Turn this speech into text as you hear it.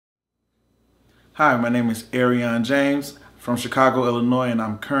Hi, my name is Arion James from Chicago, Illinois, and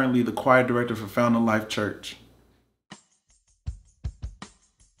I'm currently the choir director for Fountain Life Church.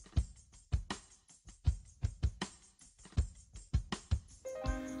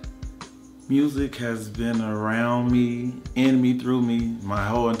 Music has been around me, in me, through me, my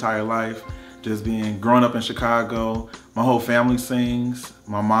whole entire life. Just being growing up in Chicago, my whole family sings.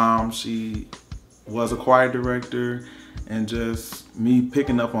 My mom, she was a choir director, and just me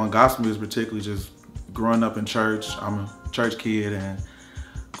picking up on gospel music, particularly just growing up in church. I'm a church kid and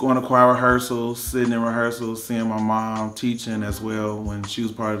going to choir rehearsals, sitting in rehearsals, seeing my mom teaching as well when she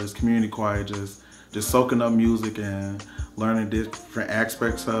was part of this community choir, just soaking up music and learning different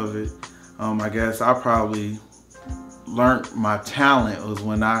aspects of it. I guess I probably learned my talent was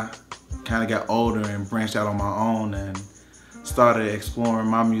when I kind of got older and branched out on my own and started exploring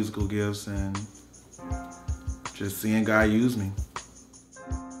my musical gifts and just seeing God use me.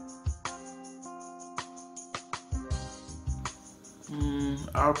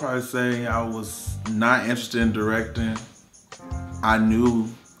 I would probably say I was not interested in directing. I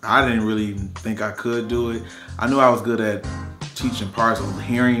didn't really think I could do it. I knew I was good at teaching parts of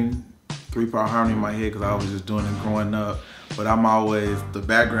hearing, 3-part harmony in my head because I was just doing it growing up. But I'm always the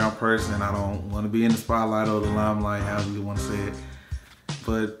background person. I don't want to be in the spotlight or the limelight, however you want to say it.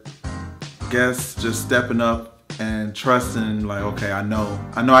 But I guess just stepping up and trusting, like, okay, I know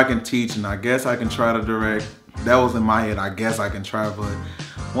I can teach and I guess I can try to direct. That was in my head, I guess I can try, but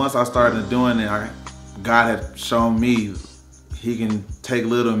once I started doing it, God had shown me He can take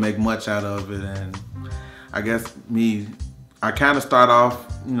little and make much out of it. And I guess I kind of start off,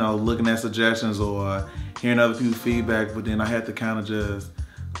 looking at suggestions or hearing other people's feedback, but then I had to kind of just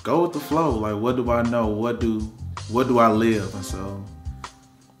go with the flow. Like, what do I know? What do I live? And so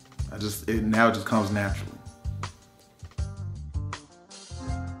now it just comes naturally.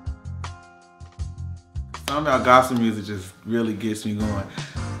 Something about gospel music just really gets me going.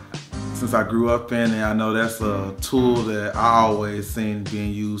 Since I grew up in it, I know that's a tool that I always seen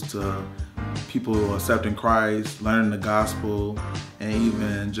being used to people accepting Christ, learning the gospel, and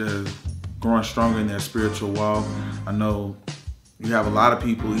even just growing stronger in their spiritual walk. I know you have a lot of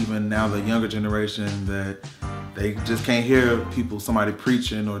people, even now the younger generation, that they just can't hear somebody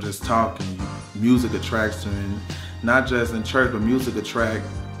preaching or just talking. Music attracts them, and not just in church, but music attracts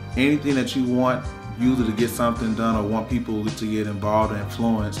anything that you want usually to get something done or want people to get involved and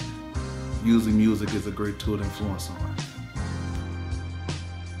influenced. Usually music is a great tool to influence someone.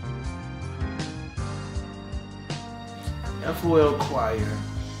 FOL choir.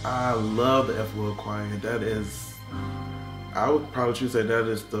 I love the FOL choir. I would probably choose that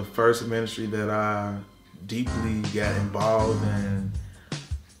is the first ministry that I deeply got involved and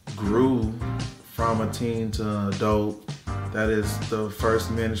grew from a teen to an adult. That is the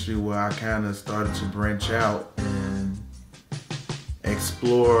first ministry where I kind of started to branch out and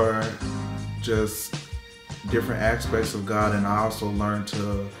explore just different aspects of God, and I also learned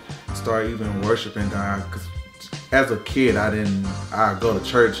to start even worshiping God. Because as a kid, I go to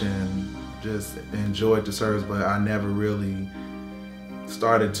church and just enjoyed the service, but I never really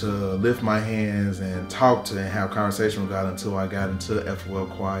started to lift my hands and talk to and have conversation with God until I got into the FOL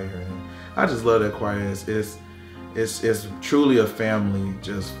choir. And I just love that choir. It's truly a family,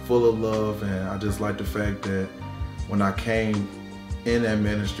 just full of love, and I just like the fact that when I came in that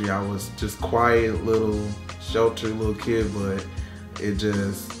ministry, I was just quiet, little sheltered little kid, but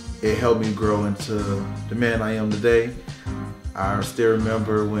it helped me grow into the man I am today. I still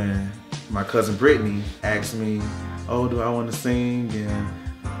remember when my cousin Brittany asked me, "Oh, do I want to sing?" And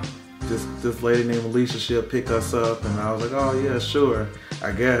this lady named Alicia, she'll pick us up, and I was like, "Oh yeah, sure,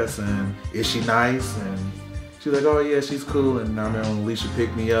 I guess." And is she nice? And she's like, "Oh yeah, she's cool." And I remember when Alicia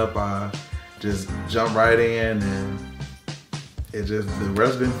picked me up, I just jumped right in, and the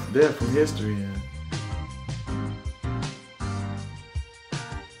rest been there from history.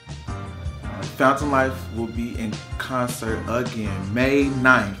 Fountain Life will be in concert again May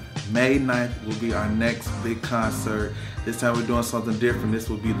 9th. May 9th will be our next big concert. This time we're doing something different. This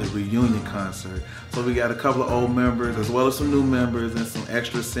will be the reunion concert. So we got a couple of old members as well as some new members and some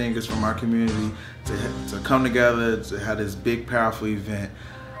extra singers from our community to come together to have this big, powerful event.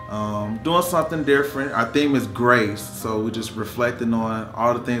 Doing something different. Our theme is grace, so we're just reflecting on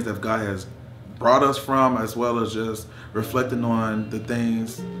all the things that God has brought us from, as well as just reflecting on the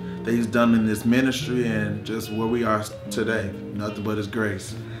things that He's done in this ministry and just where we are today. Nothing but His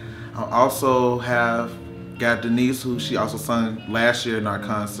grace. I also have got Denise, who she also sung last year in our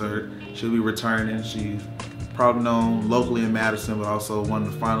concert. She'll be returning. She's probably known locally in Madison, but also one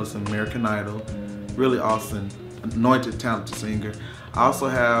of the finalists in American Idol. Really awesome, anointed, talented singer. I also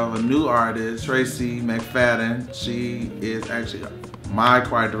have a new artist, Tracy McFadden. She is actually my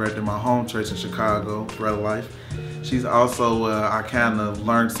choir director in my home church in Chicago, Bread of Life. She's also, I kind of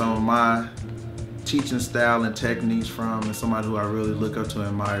learned some of my teaching style and techniques from, and somebody who I really look up to and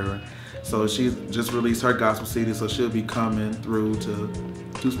admire. So she's just released her gospel CD, so she'll be coming through to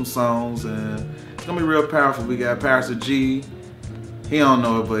do some songs, and it's gonna be real powerful. We got Pastor G. He don't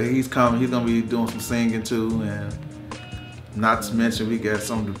know it, but he's coming. He's gonna be doing some singing too, and not to mention we got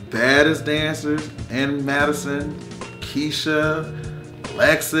some of the baddest dancers in Madison, Keisha,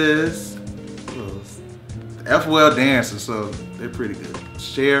 Alexis, FOL dancers, so they're pretty good.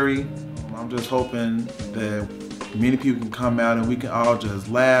 Sherry, I'm just hoping that many people can come out and we can all just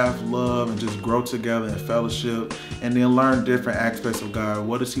laugh, love, and just grow together in fellowship, and then learn different aspects of God.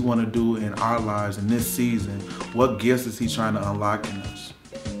 What does He want to do in our lives in this season? What gifts is He trying to unlock in us?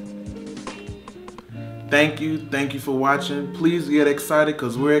 Thank you for watching. Please get excited,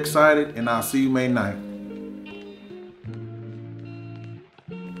 because we're excited, and I'll see you May 9th.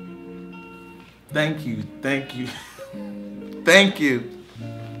 Thank you. Thank you.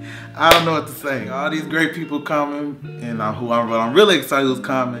 I don't know what to say. All these great people coming, and what I'm really excited who's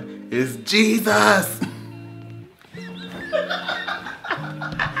coming is Jesus.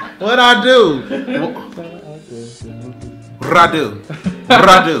 What I do? Radu.